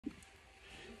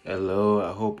Hello,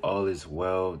 I hope all is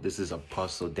well. This is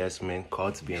Apostle Desmond,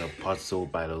 called to be an apostle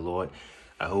by the Lord.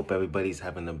 I hope everybody's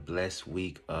having a blessed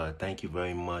week. Thank you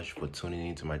very much for tuning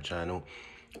into my channel.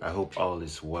 I hope all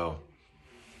is well.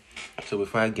 So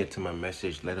before I get to my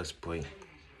message, let us pray.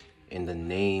 In the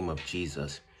name of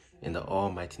Jesus, in the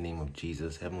almighty name of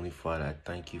Jesus, Heavenly Father, I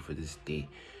thank you for this day.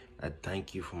 I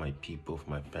thank you for my people, for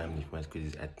my family, for my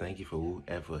schools. I thank you for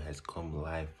whoever has come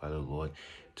live, Father Lord,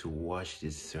 to watch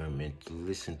this sermon, to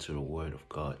listen to the word of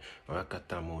God.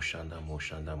 Rakata mo shanda mo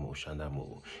shanda mo shanda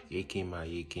mo. Yekema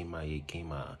yekema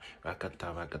yekema.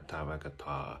 Rakata rakata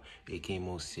rakata.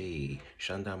 Yekemo se.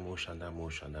 Shanda mo shanda mo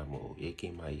shanda mo.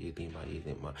 Yekema yekema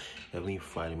yekema. Heavenly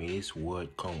Father, may this word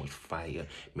come with fire.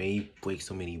 May it break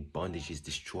so many bondages,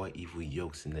 destroy evil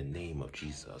yokes in the name of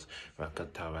Jesus.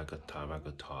 Rakata rakata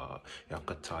rakata.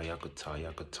 Yakata, yakata,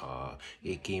 yakata.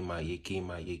 Yekema,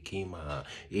 yekema, yekema.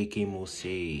 Yekemo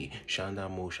se. Shanda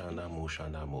mo, shanda mo,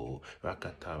 shanda mo.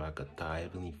 Rakata, rakata.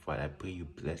 Heavenly Father, I pray you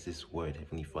bless this word,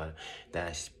 Heavenly Father, that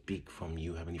I speak from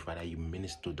you, Heavenly Father, that you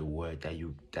minister the word, that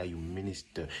you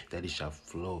minister, that it shall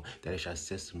flow, that it shall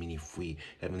set so many free.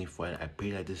 Heavenly Father, I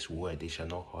pray that this word, they shall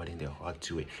not harden their heart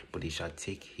to it, but they shall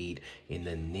take heed in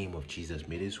the name of Jesus.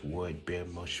 May this word bear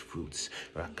much fruits.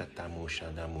 Rakata mo,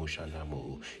 shanda mo, shanda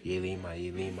mo. Yelima,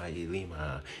 yelima,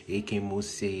 yelima. Ekemo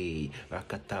se.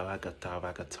 Rakata, rakata,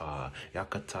 rakata.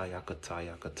 Yakata,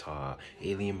 yakata, yakata.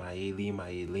 Elima, elima,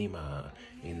 elima.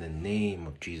 In the name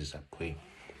of Jesus, I pray.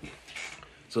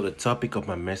 So the topic of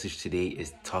my message today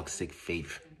is toxic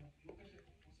faith.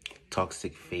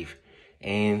 Toxic faith.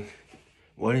 And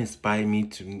what inspired me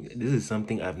to, this is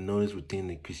something I've noticed within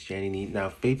the Christianity. Now,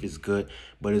 faith is good,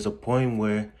 but there's a point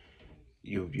where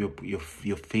your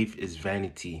faith is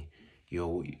vanity.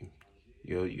 You're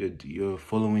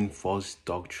following false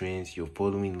doctrines. You're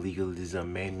following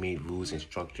legalism, man-made rules and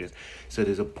structures. So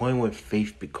there's a point where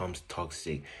faith becomes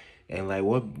toxic. And like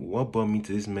what brought me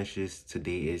to this message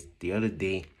today is the other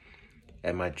day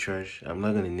at my church, I'm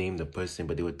not gonna name the person,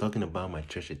 but they were talking about my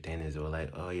church attendance. They were like,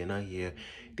 "Oh, you're not here."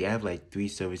 They have like 3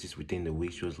 services within the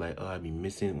week. She was like, "Oh, I've been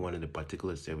missing one of the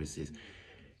particular services,"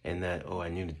 and that, "Oh, I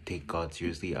need to take God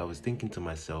seriously." I was thinking to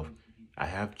myself, I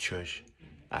have church,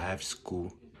 I have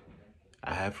school,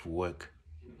 I have work.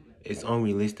 It's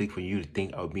unrealistic for you to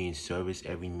think I'll be in service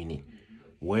every minute.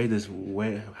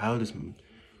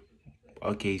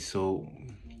 Okay, so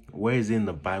where is it in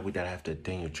the Bible that I have to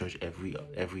attend your church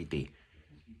every day?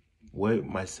 Where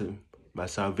my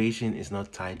salvation is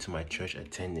not tied to my church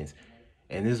attendance.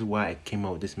 And this is why I came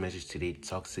out with this message today,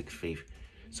 toxic faith.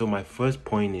 So my first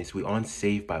point is we aren't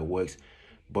saved by works,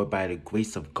 but by the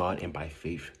grace of God and by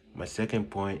faith. My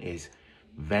second point is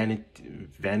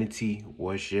vanity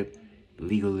worship,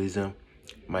 legalism.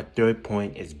 My third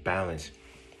point is balance.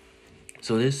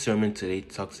 So this sermon today,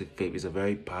 toxic faith, is a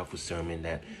very powerful sermon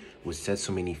that will set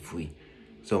so many free.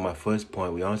 So my first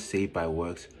point, we aren't saved by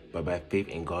works, but by faith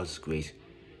in God's grace.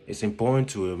 It's important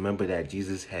to remember that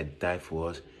Jesus had died for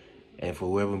us, and for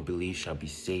whoever believes shall be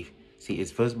saved. See,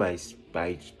 it's first by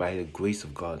the grace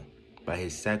of God, by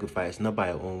his sacrifice, not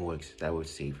by our own works that we're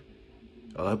saved.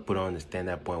 A lot of people don't understand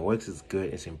that point. Works is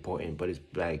good, it's important, but it's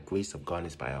by the grace of God,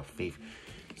 it's by our faith.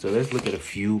 So let's look at a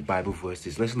few Bible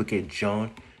verses. Let's look at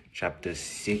John chapter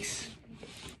 6,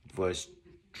 verse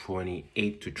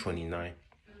 28 to 29.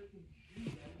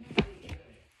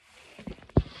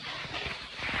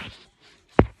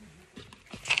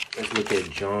 Let's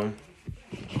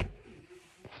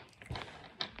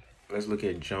look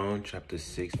at John chapter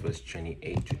 6, verse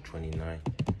 28 to 29.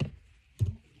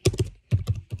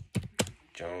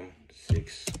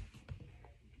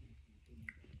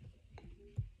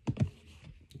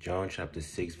 John chapter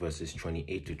 6, verses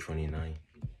 28 to 29.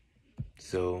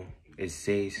 So it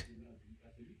says,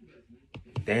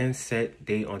 "Then said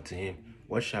they unto him,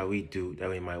 What shall we do that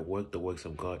we might work the works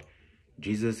of God?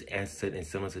 Jesus answered and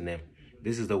said unto them,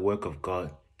 This is the work of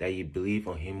God, that ye believe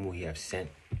on him who he hath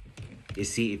sent." You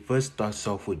see, it first starts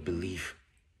off with belief.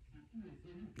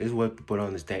 This is what people don't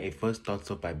understand. It first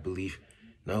starts off by belief.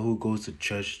 Not who goes to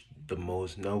church the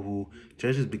most, not who.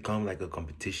 Church has become like a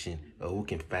competition of who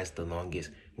can fast the longest,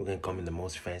 who can come in the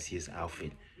most fanciest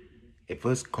outfit. It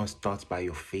first starts by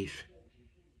your faith.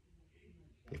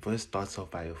 It first starts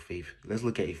off by your faith. Let's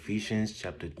look at Ephesians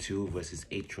chapter 2, verses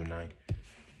 8 through 9.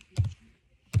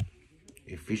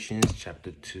 Ephesians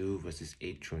chapter 2, verses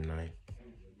 8 through 9.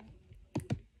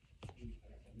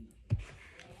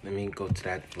 Let me go to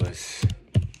that verse.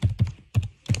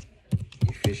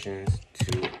 Ephesians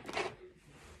 2,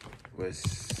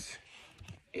 verse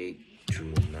 8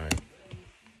 through 9.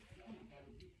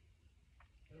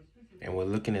 And we're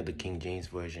looking at the King James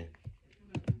Version.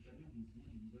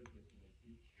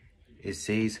 It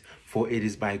says, "For it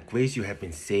is by grace you have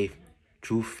been saved,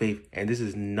 through faith, and this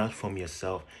is not from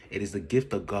yourself. It is the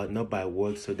gift of God, not by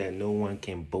works, so that no one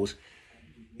can boast."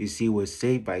 You see, we're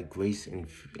saved by grace and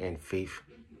faith.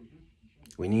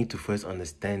 We need to first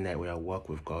understand that we are walk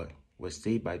with God. We're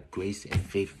saved by grace and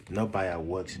faith, not by our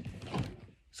works.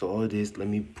 So all this, let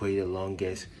me pray the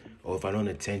longest, or if I don't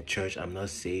attend church, I'm not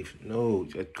saved. No,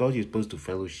 God, you're supposed to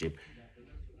fellowship.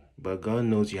 But God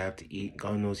knows you have to eat.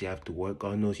 God knows you have to work.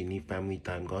 God knows you need family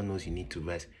time. God knows you need to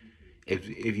rest.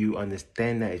 If you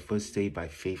understand that it's first saved by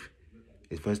faith,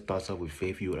 it first starts off with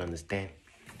faith, you will understand.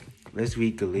 Let's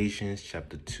read Galatians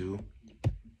chapter 2,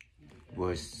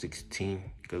 verse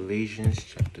 16. Galatians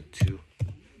chapter 2,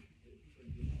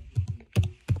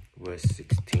 verse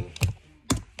 16.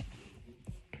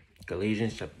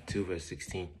 Galatians chapter 2, verse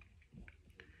 16.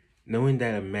 "Knowing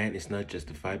that a man is not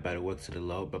justified by the works of the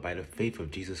law, but by the faith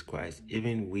of Jesus Christ,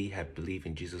 even we have believed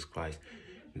in Jesus Christ,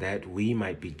 that we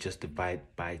might be justified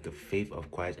by the faith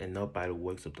of Christ, and not by the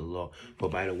works of the law. For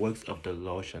by the works of the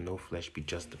law shall no flesh be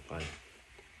justified."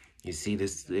 You see,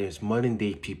 there's modern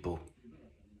day people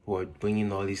who are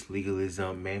bringing all these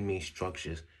legalism, man-made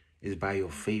structures. It's by your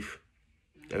faith.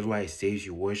 That's why it says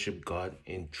you worship God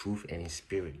in truth and in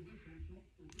spirit.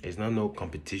 It's not no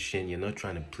competition. You're not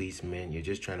trying to please men. You're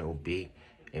just trying to obey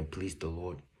and please the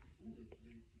Lord.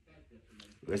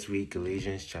 Let's read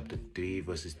Galatians chapter 3,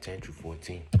 verses 10 through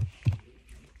 14.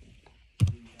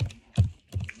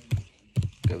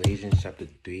 Galatians chapter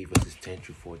 3, verses 10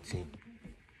 through 14.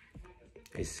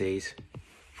 It says,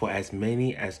 "For as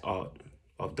many as are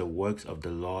of the works of the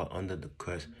law under the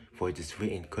curse, for it is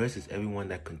written, Cursed is everyone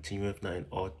that continueth not in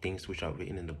all things which are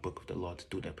written in the book of the law to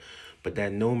do them. But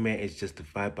that no man is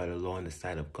justified by the law in the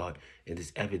sight of God, it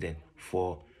is evident,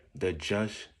 for the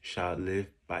just shall live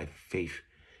by faith.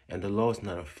 And the law is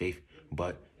not of faith,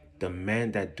 but the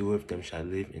man that doeth them shall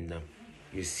live in them."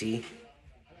 You see,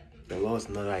 the law is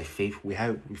not by faith. We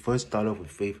first start off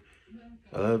with faith.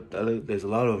 There's a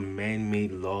lot of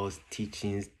man-made laws,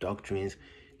 teachings, doctrines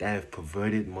that have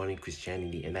perverted modern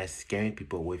Christianity, and that's scaring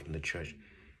people away from the church.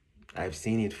 I've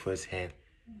seen it firsthand.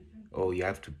 Oh, you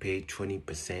have to pay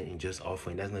 20% in just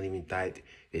offering. That's not even tithe.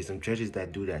 There's some churches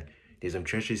that do that. There's some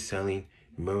churches selling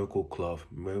miracle cloth,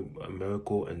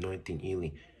 miracle anointing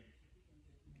healing.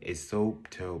 It's so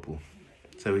terrible.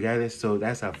 So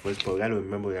that's our first point. We gotta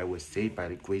remember that we're saved by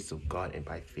the grace of God and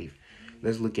by faith.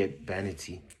 Let's look at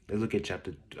vanity. Let's look at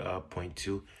chapter point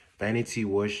 2, vanity,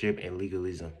 worship, and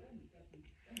legalism.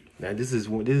 Now this is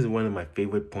one of my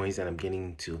favorite points that I'm getting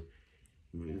into.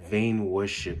 Vain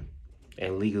worship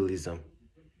and legalism.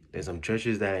 There's some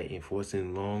churches that are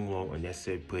enforcing long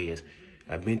unnecessary prayers.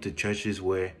 I've been to churches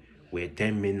where we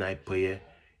attend midnight prayer.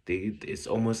 It's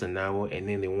almost an hour, and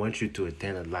then they want you to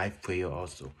attend a live prayer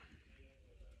also.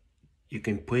 You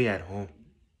can pray at home.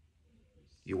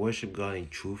 You worship God in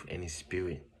truth and in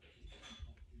spirit.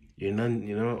 You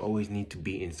don't always need to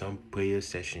be in some prayer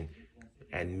session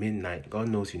at midnight. God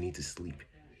knows you need to sleep.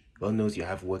 God knows you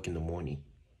have work in the morning.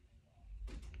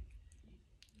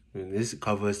 This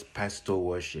covers pastoral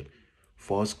worship,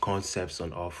 false concepts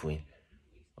on offering,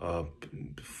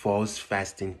 false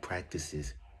fasting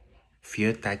practices,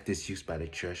 fear tactics used by the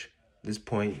church. This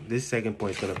second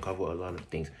point is going to cover a lot of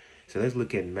things. So let's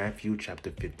look at Matthew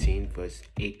chapter 15, verse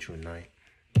 8 through 9.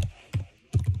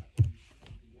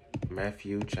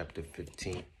 Matthew chapter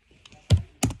 15.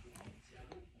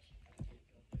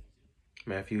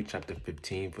 Matthew chapter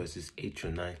 15, verses 8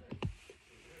 through 9.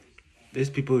 "These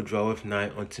people draweth nigh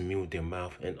unto me with their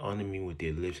mouth, and honor me with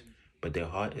their lips, but their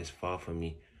heart is far from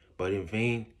me. But in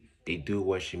vain they do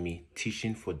worship me,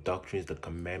 teaching for doctrines the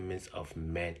commandments of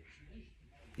men."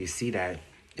 You see that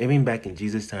even back in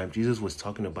Jesus' time, Jesus was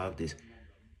talking about this.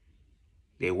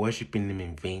 They're worshiping him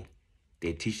in vain.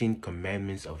 They're teaching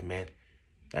commandments of men.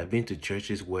 I've been to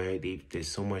churches where there's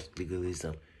so much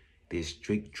legalism. There's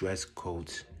strict dress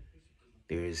codes.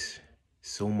 There's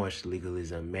so much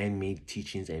legalism, man-made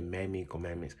teachings and man-made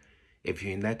commandments. If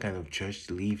you're in that kind of church,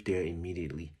 leave there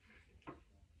immediately.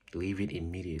 Leave it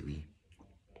immediately.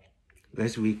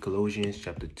 Let's read Colossians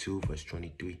chapter 2, verse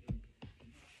 23.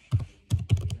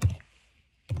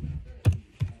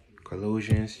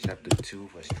 Colossians chapter 2,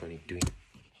 verse 23.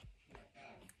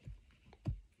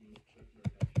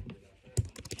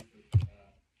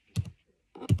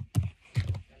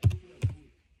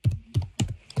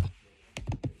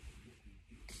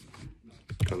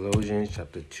 Colossians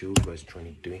chapter 2, verse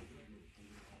 23.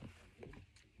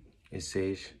 It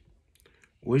says,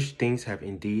 "Which things have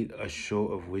indeed a show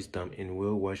of wisdom in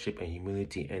will worship and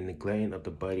humility, and neglecting of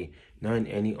the body, not in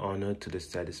any honor to the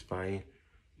satisfying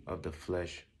of the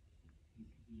flesh."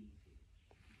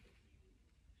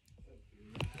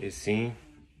 You see,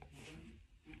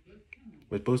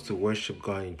 we're supposed to worship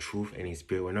God in truth and in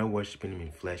spirit. We're not worshiping Him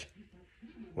in flesh.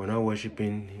 We're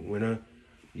not.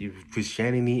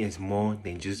 Christianity is more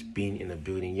than just being in a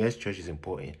building. Yes, church is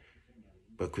important,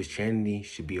 but Christianity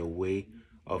should be a way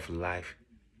of life.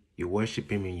 You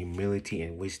worship Him in humility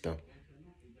and wisdom.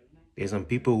 There's some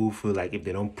people who feel like if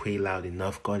they don't pray loud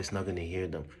enough, God is not going to hear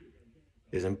them.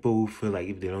 There's some people who feel like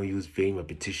if they don't use vain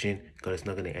repetition, God is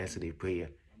not going to answer their prayer.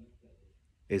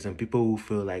 There's some people who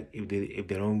feel like if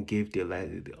they don't give their life,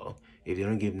 if they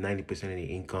don't give 90% of their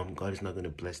income, God is not going to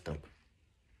bless them.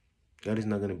 God is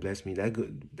not going to bless me.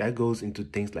 That goes into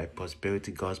things like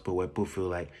prosperity gospel, where people feel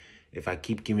like if I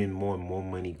keep giving more and more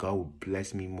money, God will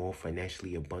bless me more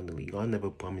financially abundantly. God never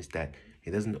promised that. He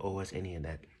doesn't owe us any of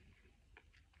that.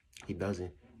 He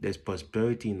doesn't. There's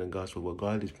prosperity in the gospel, but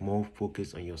God is more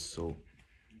focused on your soul,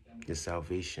 your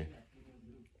salvation.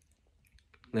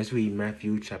 Let's read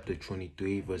Matthew chapter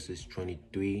 23, verses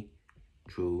 23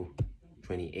 through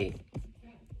 28.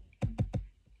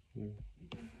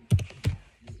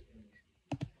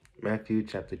 Matthew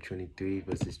chapter 23,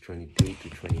 verses 23 to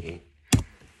 28.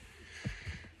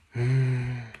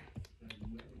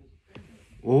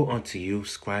 Woe unto you,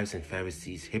 scribes and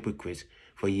Pharisees, hypocrites,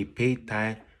 for ye pay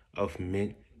tithe of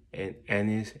mint and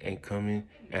anise and cumin,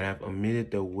 and have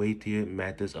omitted the weightier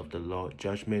matters of the law,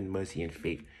 judgment, mercy, and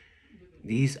faith.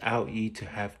 These ought ye to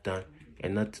have done,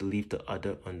 and not to leave the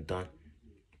other undone.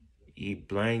 Ye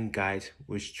blind guides,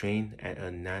 which train at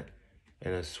a gnat,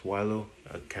 and a swallow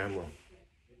a camel.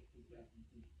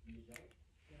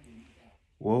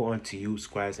 Woe unto you,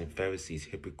 scribes and Pharisees,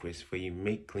 hypocrites, for ye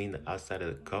make clean the outside of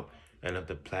the cup and of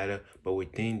the platter, but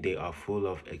within they are full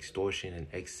of extortion and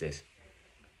excess.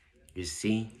 You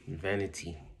see,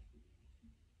 vanity.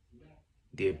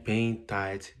 They're paying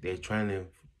tithes, they're trying to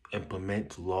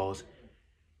implement laws,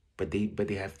 but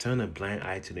they have turned a blind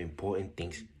eye to the important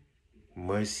things.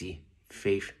 Mercy,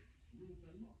 faith.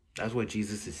 That's what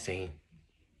Jesus is saying.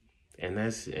 And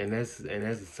that's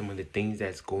some of the things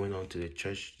that's going on to the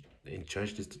church in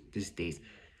church these days.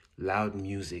 Loud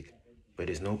music, but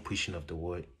there's no preaching of the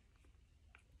word.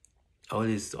 All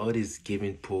these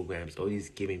giving programs for the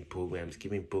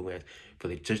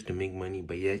church to make money,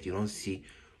 but yet you don't see.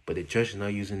 But the church is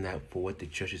not using that for what the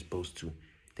church is supposed to.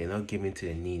 They're not giving to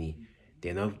the needy.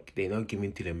 They're not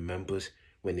giving to the members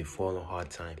when they fall on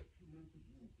hard time.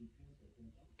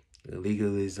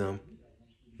 Legalism,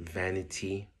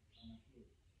 vanity,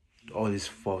 all these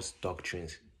false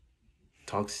doctrines.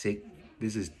 Toxic.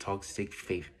 This is toxic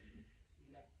faith.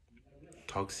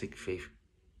 Toxic faith.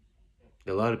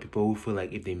 A lot of people who feel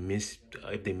like if they miss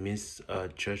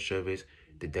church service,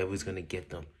 the devil's gonna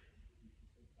get them.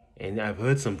 And I've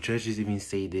heard some churches even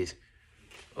say this: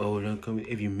 "Oh, don't come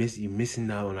if you're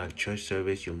missing out on our church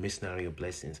service. You're missing out on your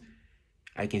blessings."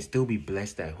 I can still be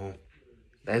blessed at home.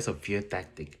 That's a fear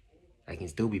tactic. I can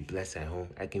still be blessed at home.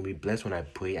 I can be blessed when I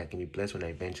pray. I can be blessed when I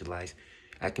evangelize.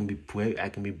 I can be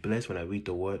blessed when I read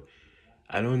the word.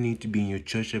 I don't need to be in your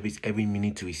church service every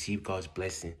minute to receive God's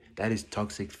blessing. That is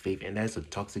toxic faith, and that's a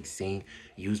toxic saying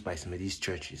used by some of these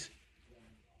churches.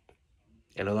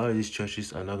 And a lot of these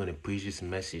churches are not going to preach this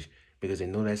message because they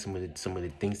know that some of the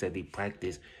things that they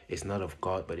practice is not of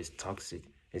God, but it's toxic.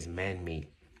 It's man-made.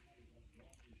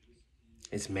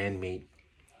 It's man-made.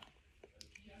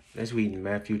 Let's read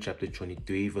Matthew chapter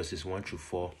 23, verses 1 through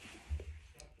 4.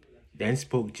 Then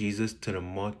spoke Jesus to the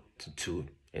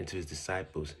multitude and to his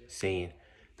disciples, saying,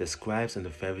 The scribes and the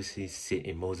Pharisees sit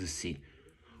in Moses' seat.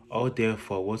 All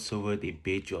therefore whatsoever they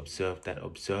bid you observe, that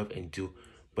observe and do,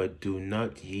 but do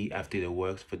not ye after the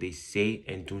works, for they say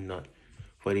and do not.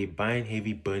 For they bind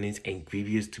heavy burdens and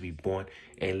grievous to be borne,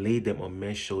 and lay them on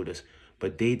men's shoulders,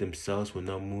 but they themselves will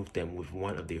not move them with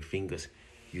one of their fingers.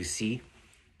 You see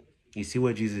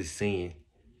what Jesus is saying?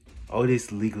 All these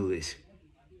legalists,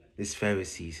 these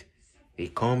Pharisees, they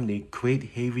create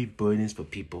heavy burdens for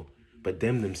people, but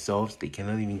them themselves, they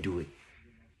cannot even do it.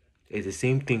 It's the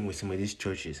same thing with some of these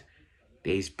churches.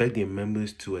 They expect their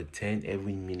members to attend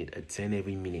every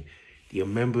minute. Your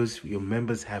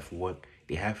members have work.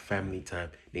 They have family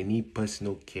time. They need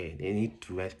personal care. They need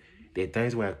to rest. There are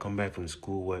times where I come back from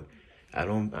school work,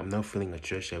 I'm not feeling a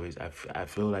church service. I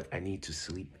feel like I need to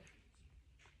sleep.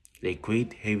 They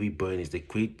create heavy burdens. They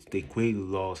create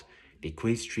laws. They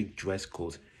create strict dress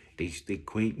codes. They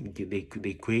create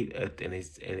an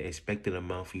expected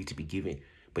amount for you to be given,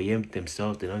 but yet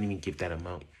themselves they don't even give that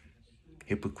amount.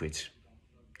 Hypocrites.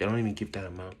 They don't even give that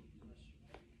amount.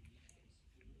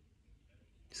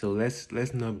 So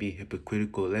let's not be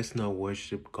hypocritical. Let's not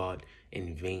worship God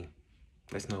in vain.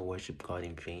 Let's not worship God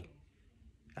in vain.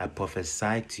 I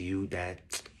prophesy to you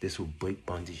that this will break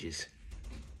bondages.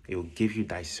 It will give you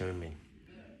discernment.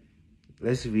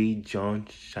 Let's read John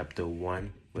chapter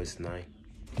 1, verse 9.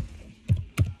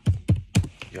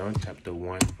 John chapter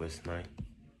 1, verse 9.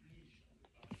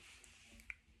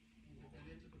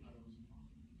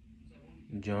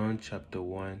 John chapter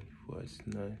 1, verse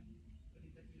 9.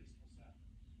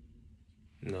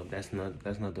 No, that's not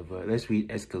the verse. Let's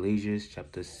read Galatians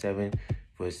chapter 7,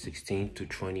 verse 16 to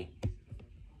 20.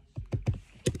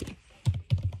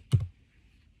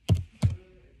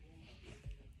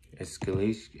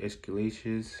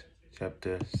 Galatians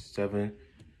chapter 7,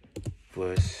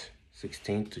 verse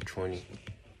 16 to 20.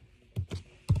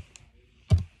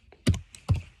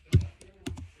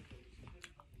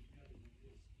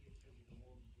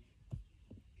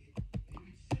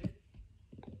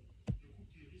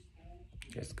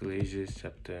 Galatians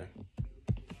chapter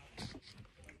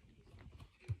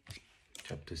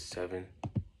 7.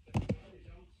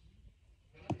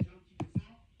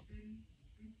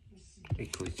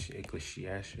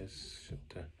 Ecclesiastes.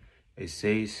 It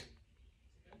says,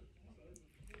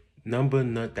 "Number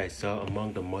not thyself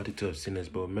among the multitude of sinners,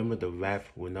 but remember the wrath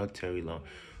will not tarry long.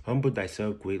 Humble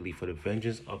thyself greatly, for the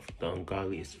vengeance of the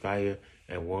ungodly is fire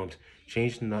and worms.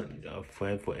 Change not a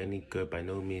friend for any good, by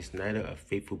no means, neither a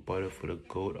faithful brother for the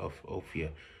gold of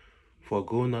Ophir.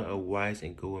 Forgo not a wise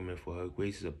and good woman, for her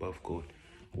grace is above gold.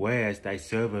 Whereas thy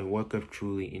servant worketh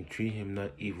truly, entreat him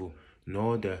not evil,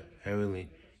 nor the hireling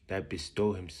that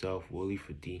bestow himself wholly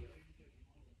for thee.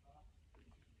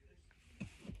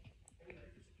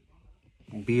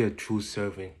 Be a true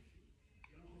servant.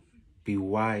 Be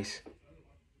wise."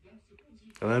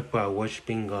 A lot of people are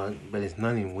worshiping God, but it's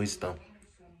not in wisdom.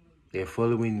 They're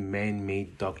following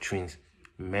man-made doctrines,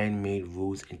 man-made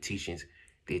rules and teachings.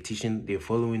 They're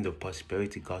following the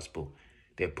prosperity gospel.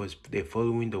 They're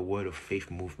following the word of faith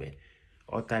movement.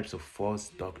 All types of false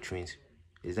doctrines.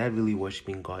 Is that really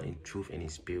worshiping God in truth and in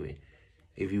spirit?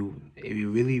 If you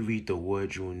really read the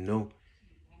word, you will know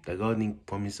that God didn't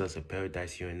promise us a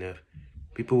paradise here on earth.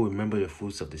 People remember the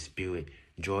fruits of the spirit: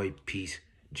 joy, peace,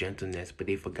 gentleness, but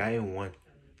they've forgotten one.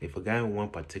 They've forgotten one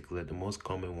particular, the most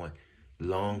common one: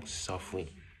 long suffering.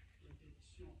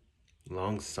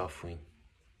 Long suffering.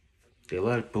 There are a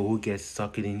lot of people who get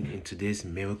sucked into this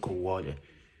miracle water,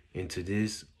 into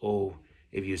this, oh,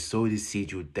 if you sow this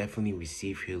seed, you'll definitely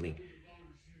receive healing.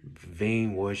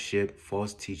 Vain worship,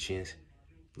 false teachings,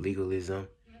 legalism.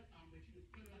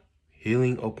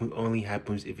 Healing only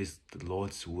happens if it's the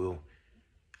Lord's will.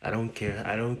 I don't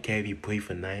care if you pray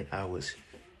for 9 hours.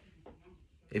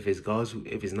 If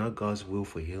it's not God's will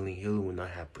for healing, healing will not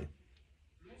happen.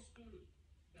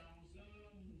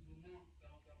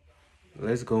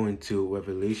 Let's go into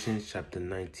Revelation chapter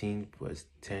 19, verse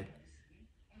 10.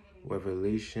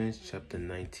 Revelation chapter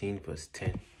 19, verse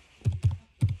 10.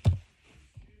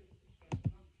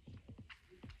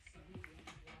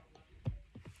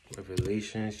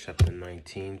 Revelation chapter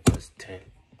 19, verse 10.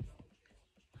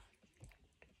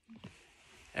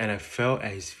 "And I fell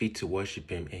at his feet to worship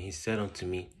him, and he said unto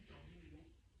me,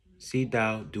 See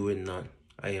thou do it not.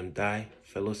 I am thy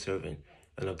fellow servant,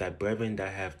 and of thy brethren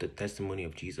that have the testimony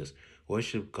of Jesus.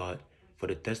 Worship God, for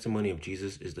the testimony of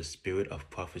Jesus is the spirit of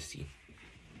prophecy."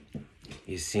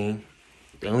 You see,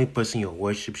 the only person your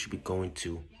worship should be going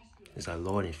to is our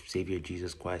Lord and Savior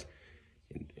Jesus Christ.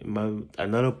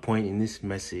 Another point in this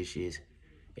message is,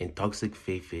 in toxic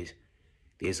faith, is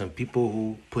there's some people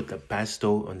who put the pastor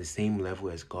on the same level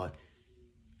as God.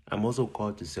 I'm also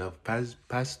called to serve.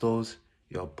 Pastors,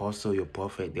 your apostle, your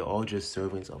prophet, they're all just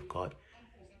servants of God.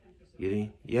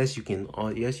 Yes, you can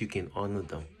honor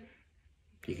them.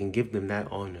 You can give them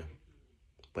that honor.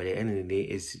 But at the end of the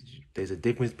day, there's a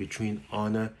difference between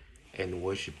honor and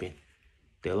worshiping.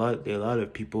 There are a lot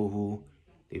of people who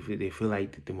they feel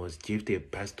like they must give their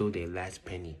pastor their last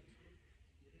penny.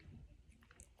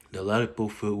 There are a lot of people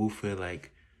who feel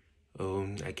like,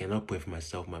 I cannot pray for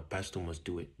myself. My pastor must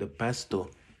do it. The pastor,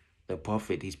 the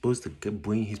prophet, he's supposed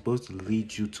to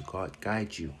lead you to God,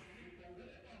 guide you.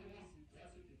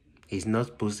 He's not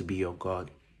supposed to be your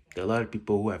God. There are a lot of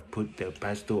people who have put their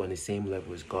pastor on the same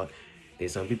level as God.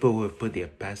 There's some people who have put their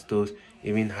pastors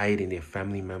even higher than their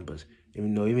family members,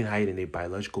 even higher than their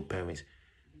biological parents.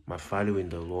 My father in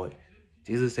the Lord.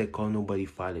 Jesus said, call nobody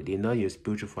father. They're not your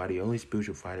spiritual father. Your only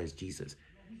spiritual father is Jesus.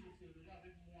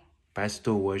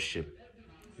 Pastor worship,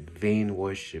 vain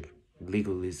worship,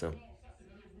 legalism.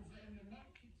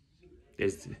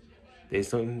 There's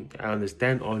something, I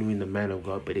understand honoring the man of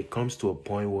God, but it comes to a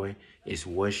point where it's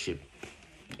worship.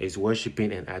 It's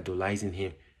worshiping and idolizing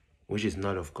him, which is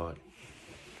not of God.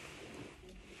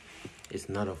 It's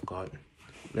not of God.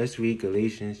 Let's read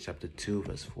Galatians chapter 2,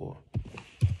 verse 4.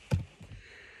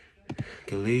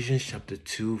 Galatians chapter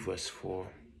 2, verse 4.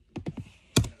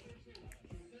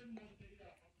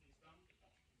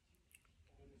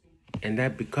 And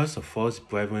that because of false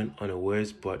brethren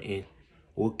unawares brought in,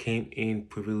 who came in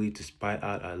privily to spy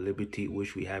out our liberty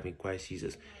which we have in Christ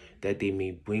Jesus, that they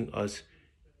may bring us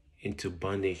into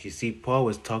bondage. You see, Paul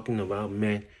was talking about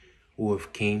men who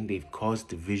have came, they've caused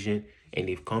division, and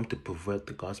they've come to pervert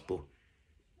the gospel.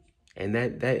 And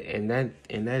that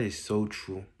is so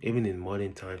true. Even in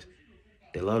modern times,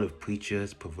 there are a lot of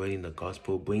preachers perverting the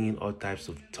gospel, bringing all types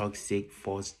of toxic,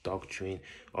 false doctrine,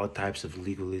 all types of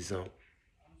legalism,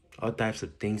 all types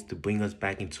of things to bring us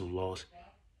back into laws.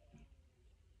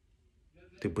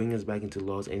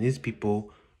 And these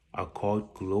people are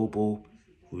called global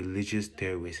religious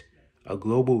terrorists. A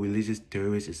global religious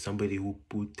terrorist is somebody who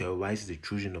terrorizes the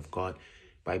children of God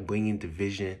by bringing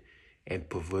division and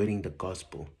perverting the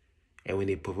gospel. And when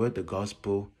they pervert the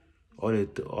gospel, all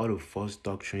the false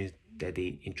doctrines that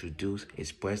they introduce is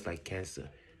spreads like cancer,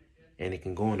 and it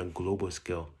can go on a global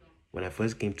scale. When I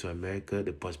first came to America,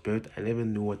 I never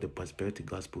knew what the prosperity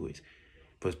gospel is.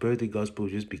 Prosperity gospel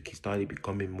just started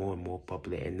becoming more and more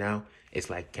popular, and now it's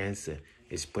like cancer.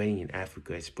 It's spreading in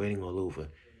Africa. It's spreading all over.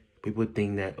 People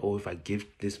think that, oh, if I give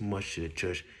this much to the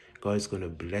church, God is going to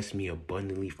bless me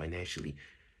abundantly financially.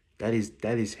 That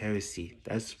is heresy.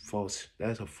 That's false.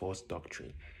 That's a false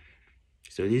doctrine.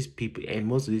 So these people, and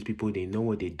most of these people, they know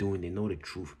what they're doing. They know the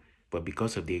truth. But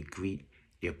because of their greed,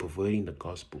 they're perverting the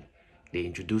gospel. They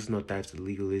introduce all types of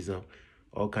legalism,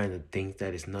 all kinds of things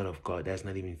that is not of God. That's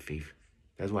not even faith.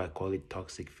 That's why I call it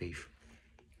toxic faith.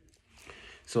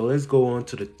 So let's go on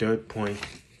to the third point.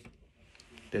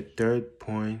 The third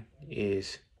point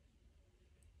is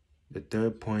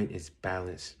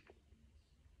balance.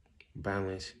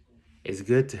 Balance. It's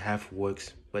good to have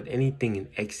works, but anything in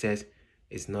excess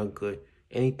is not good.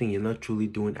 Anything you're not truly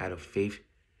doing out of faith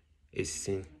is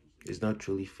sin. It's not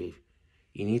truly faith.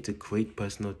 You need to create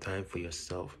personal time for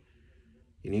yourself.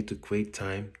 You need to create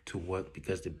time to work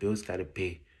because the bills got to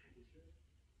pay.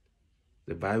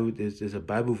 The Bible, there's a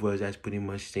Bible verse that's pretty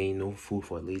much saying no food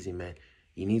for a lazy man.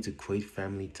 You need to create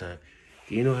family time.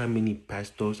 Do you know how many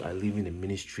pastors are leaving the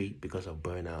ministry because of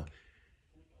burnout?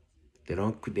 They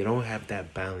don't have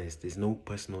that balance. There's no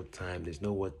personal time. There's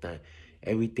no work time.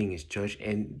 Everything is church,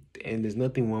 and there's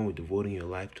nothing wrong with devoting your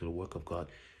life to the work of God.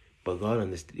 But God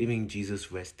understands. Even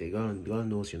Jesus rested. God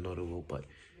knows you're not a robot.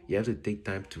 You have to take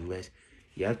time to rest.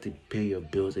 You have to pay your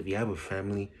bills. If you have a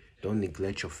family, don't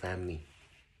neglect your family.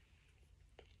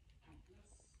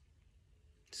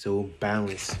 So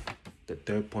balance. The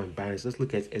third point, balance. Let's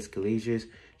look at Galatians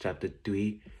chapter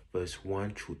 3, verse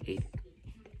 1 through 8.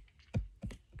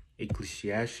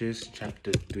 Ecclesiastes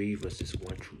chapter 3, verses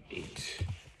 1 through 8.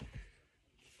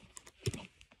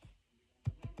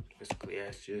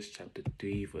 Ecclesiastes chapter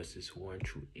 3, verses 1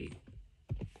 through 8.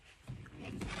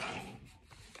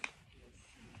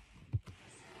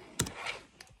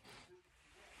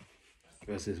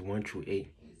 Verses 1 through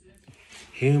 8.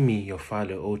 Hear me, your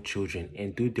father, O children,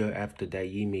 and do thereafter that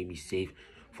ye may be saved.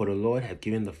 For the Lord hath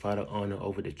given the father honor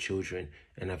over the children,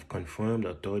 and hath confirmed the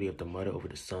authority of the mother over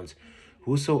the sons.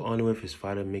 Whoso honoureth his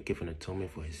father maketh an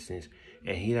atonement for his sins,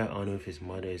 and he that honoureth his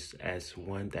mother is as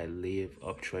one that layeth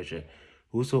up treasure.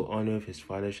 Whoso honoureth his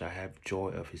father shall have joy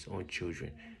of his own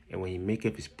children, and when he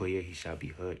maketh his prayer he shall be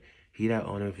heard. He that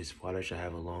honoureth his father shall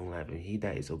have a long life, and he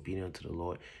that is obedient to the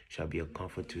Lord shall be a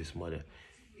comfort to his mother.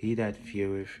 He that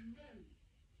feareth...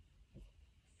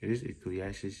 It is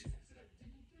Ecclesiastes.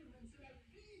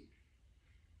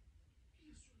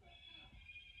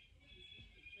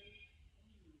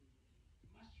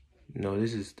 No,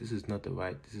 this is not the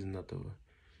right. This is not the right.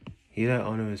 He that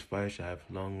honoureth his father shall have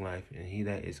long life, and he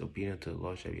that is obedient to the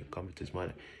Lord shall be a comfort to his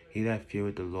mother. He that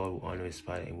feareth the Lord will honour his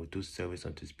father, and will do service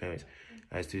unto his parents.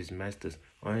 As to his masters,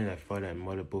 honour thy father and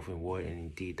mother both in word and in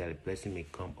deed, that a blessing may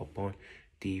come upon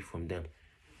thee from them.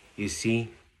 You see,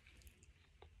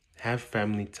 have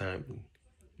family time.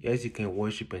 Yes, you can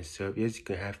worship and serve. Yes, you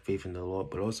can have faith in the Lord,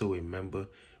 but also remember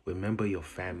your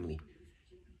family.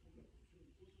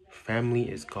 Family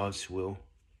is God's will.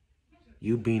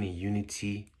 You being in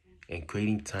unity and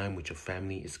creating time with your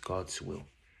family is God's will.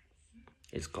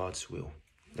 It's God's will.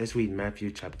 Let's read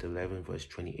Matthew chapter 11, verse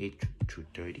 28 through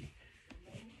 30.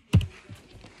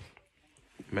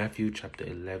 Matthew chapter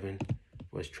 11,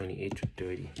 verse 28 to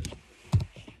 30.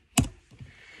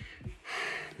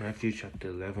 Matthew chapter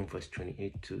 11, verse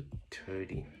 28 to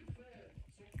 30.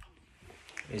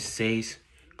 It says,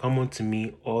 Come unto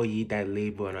me, all ye that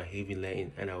labor and are heavy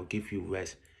laden, and I will give you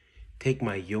rest. Take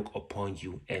my yoke upon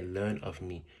you, and learn of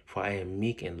me, for I am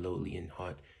meek and lowly in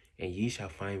heart, and ye shall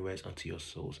find rest unto your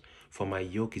souls. For my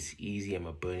yoke is easy and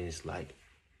my burden is light.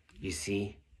 You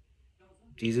see,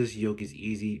 Jesus' yoke is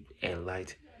easy and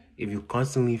light. If you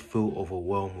constantly feel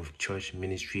overwhelmed with church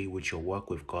ministry, with your work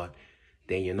with God,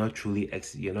 then you're not truly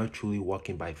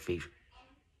walking by faith.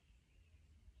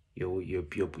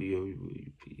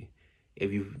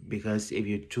 Because if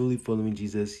you're truly following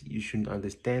Jesus, you should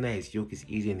understand that his yoke is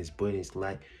easy and his burden is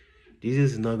light.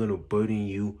 Jesus is not going to burden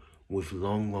you with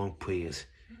long prayers.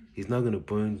 He's not going to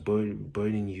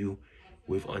burden you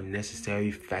with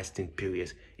unnecessary fasting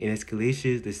periods. In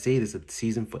Escalations, they say there's a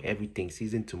season for everything.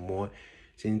 Season to mourn,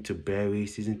 season to bury,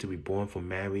 season to be born for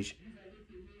marriage.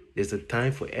 There's a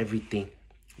time for everything.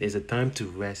 There's a time to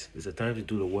rest. There's a time to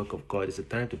do the work of God. There's a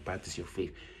time to practice your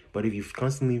faith. But if you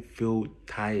constantly feel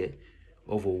tired,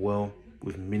 overwhelmed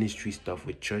with ministry stuff,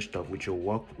 with church stuff, with your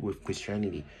walk with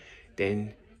Christianity,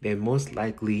 then most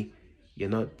likely you're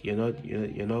not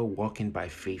walking by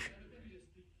faith.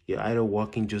 You're either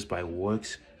walking just by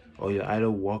works, or you're either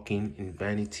walking in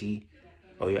vanity,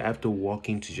 or you're after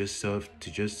walking to just serve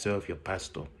your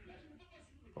pastor,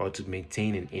 or to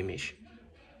maintain an image.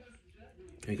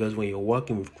 Because when you're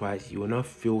walking with Christ, you will not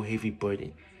feel heavy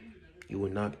burden. You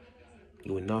will not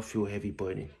feel heavy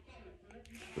burden.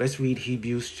 Let's read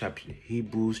Hebrews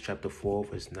chapter 4,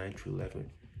 verse 9 through 11.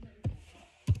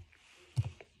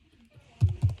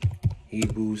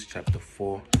 Hebrews chapter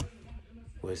 4,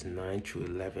 verse 9 through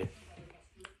 11.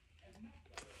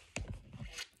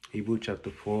 Hebrews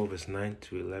chapter 4, verse 9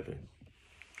 to 11.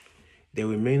 There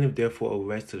remaineth therefore a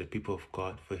rest to the people of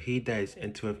God, for he that is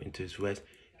entereth into his rest,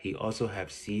 he also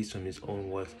hath ceased from his own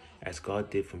works, as God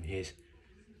did from his.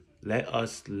 Let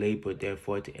us labor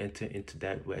therefore to enter into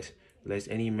that rest, lest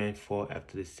any man fall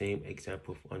after the same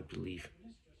example of unbelief.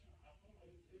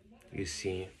 You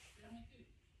see,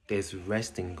 there's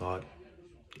rest in God.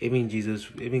 Even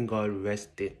God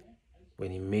rested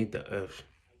when he made the earth,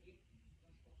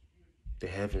 the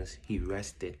heavens. He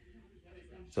rested.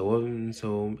 So at the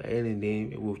end of the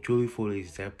day, with truly follow the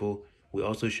example, we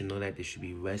also should know that there should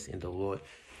be rest in the Lord.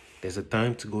 There's a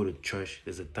time to go to church.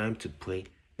 There's a time to pray.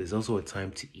 There's also a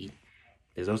time to eat.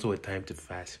 There's also a time to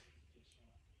fast.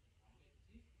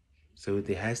 So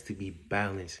there has to be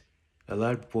balance. A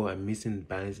lot of people are missing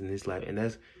balance in this life, and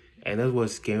that's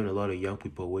what's scaring a lot of young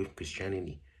people away from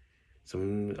Christianity. So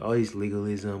all this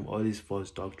legalism, all these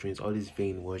false doctrines, all this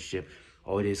vain worship,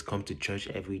 all this come to church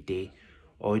every day,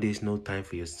 all this no time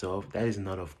for yourself, that is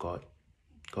not of God.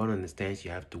 God understands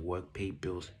you have to work, pay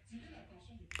bills.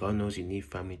 God knows you need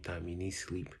family time, you need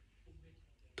sleep.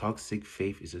 Toxic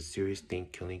faith is a serious thing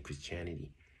killing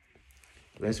Christianity.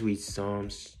 Let's read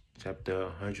Psalms chapter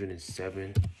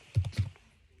 107,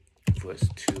 verse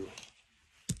 2.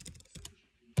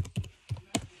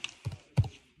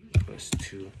 Verse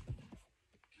 2.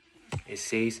 It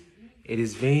says, "It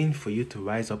is vain for you to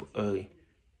rise up early,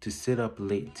 to sit up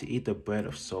late, to eat the bread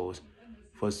of sorrows,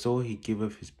 for so he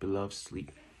giveth his beloved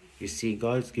sleep." You see,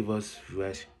 God gives us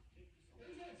rest.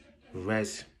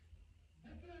 Rest.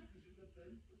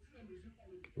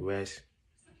 Rest.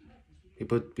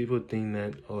 People think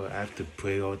that, oh, I have to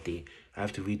pray all day. I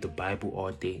have to read the Bible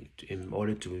all day in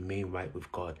order to remain right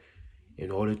with God,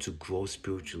 in order to grow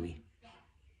spiritually.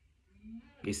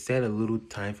 You set a little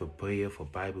time for prayer, for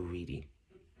Bible reading.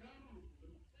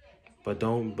 But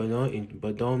don't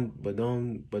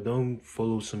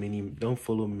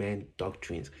follow man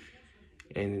doctrines,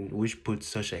 and which put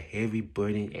such a heavy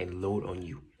burden and load on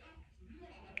you.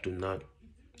 Do not.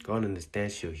 God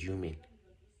understands you're human.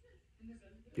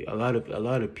 A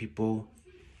lot of people,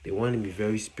 they want to be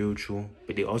very spiritual,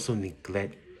 but they also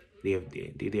neglect neglect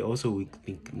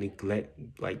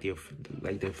their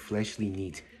fleshly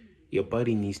needs. Your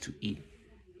body needs to eat.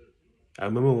 I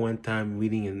remember one time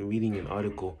reading an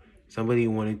article. Somebody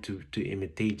wanted to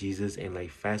imitate Jesus and like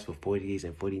fast for 40 days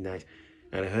and 40 nights.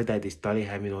 And I heard that they started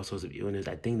having all sorts of illness.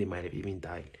 I think they might have even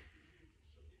died.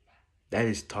 That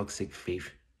is toxic faith.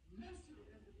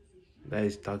 That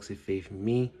is toxic faith.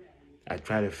 Me, I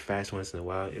try to fast once in a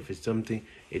while. If it's something,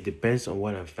 it depends on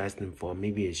what I'm fasting for.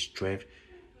 Maybe it's strength.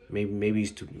 Maybe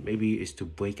it's to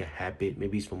break a habit.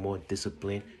 Maybe it's for more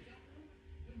discipline.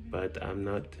 But I'm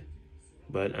not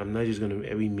just gonna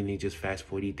every minute just fast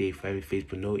 40 days for every faith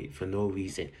for no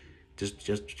reason.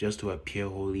 Just to appear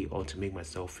holy or to make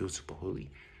myself feel super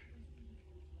holy.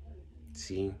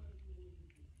 See,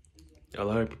 a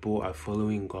lot of people are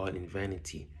following God in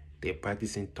vanity. They're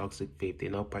practicing toxic faith. They're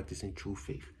not practicing true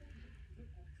faith.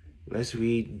 Let's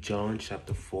read John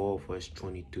chapter 4, verse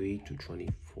 23 to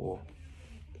 24.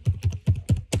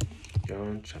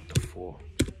 John chapter 4.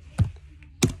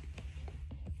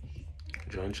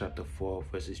 John chapter 4,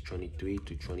 verses 23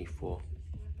 to 24.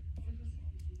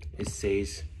 it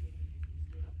says,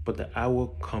 "But the hour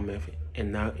cometh,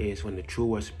 and now is, when the true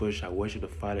worshippers shall worship the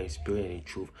Father in spirit and in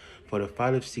truth. For the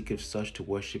Father seeketh such to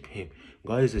worship him.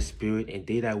 God is a spirit, and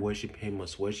they that worship him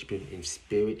must worship him in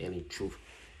spirit and in truth."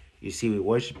 You see, we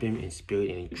worship him in spirit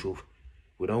and in truth.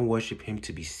 We don't worship him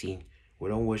to be seen. We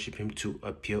don't worship him to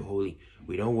appear holy.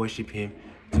 We don't worship him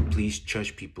to please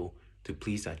church people, to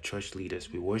please our church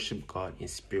leaders. We worship God in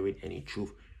spirit and in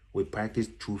truth. We practice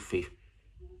true faith.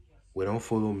 We don't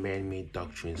follow man-made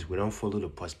doctrines. We don't follow the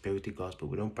prosperity gospel.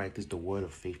 We don't practice the word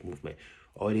of faith movement.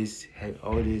 All these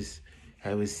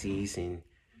heresies and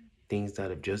things that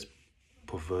are just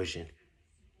perversion.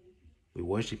 We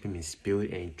worship him in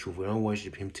spirit and in truth. We don't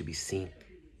worship him to be seen.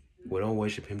 We don't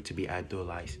worship him to be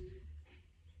idolized.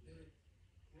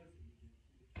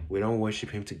 We don't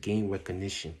worship him to gain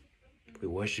recognition. We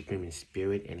worship him in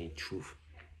spirit and in truth.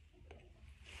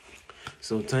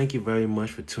 So thank you very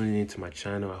much for tuning into my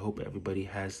channel. I hope everybody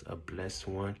has a blessed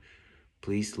one.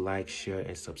 Please like, share,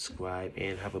 and subscribe,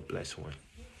 and have a blessed one.